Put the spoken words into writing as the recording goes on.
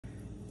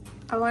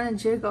I want to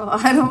jiggle.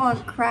 I don't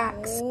want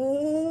cracks.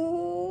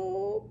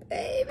 Oh,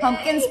 baby.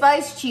 Pumpkin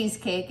spice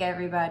cheesecake,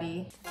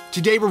 everybody.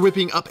 Today we're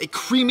whipping up a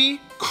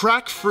creamy,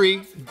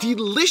 crack-free,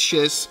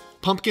 delicious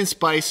pumpkin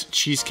spice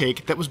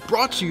cheesecake that was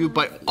brought to you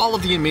by all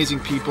of the amazing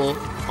people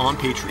on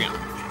Patreon.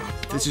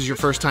 If this is your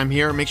first time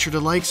here, make sure to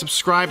like,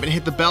 subscribe, and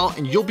hit the bell,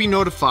 and you'll be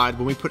notified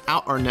when we put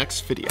out our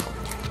next video.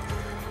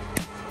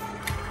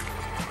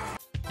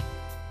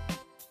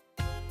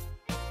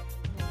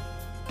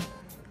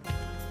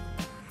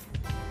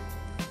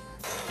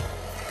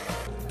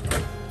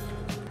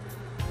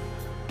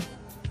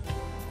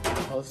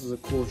 Oh, this is a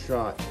cool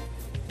shot.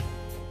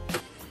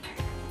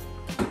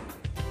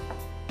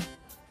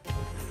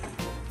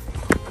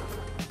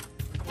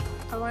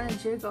 I want to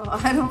jiggle.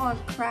 I don't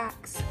want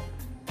cracks.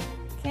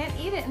 Can't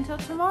eat it until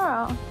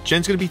tomorrow.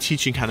 Jen's gonna be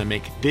teaching how to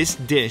make this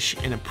dish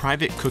in a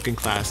private cooking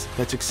class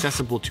that's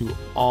accessible to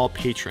all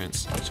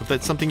patrons. So if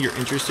that's something you're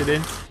interested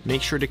in,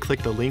 make sure to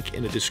click the link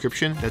in the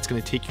description. That's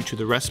gonna take you to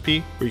the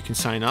recipe where you can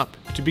sign up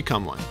to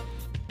become one.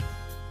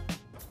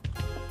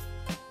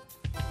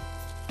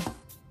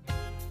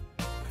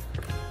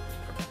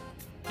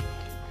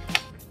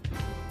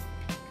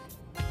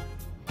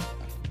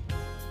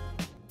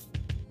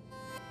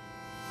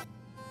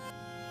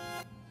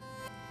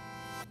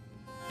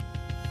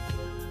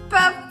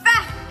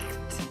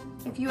 Perfect!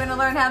 If you want to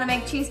learn how to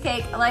make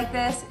cheesecake like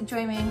this,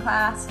 join me in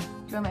class.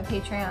 Join my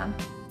Patreon.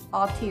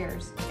 All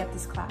tiers get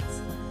this class.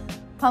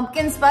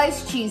 Pumpkin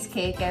spice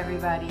cheesecake,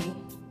 everybody.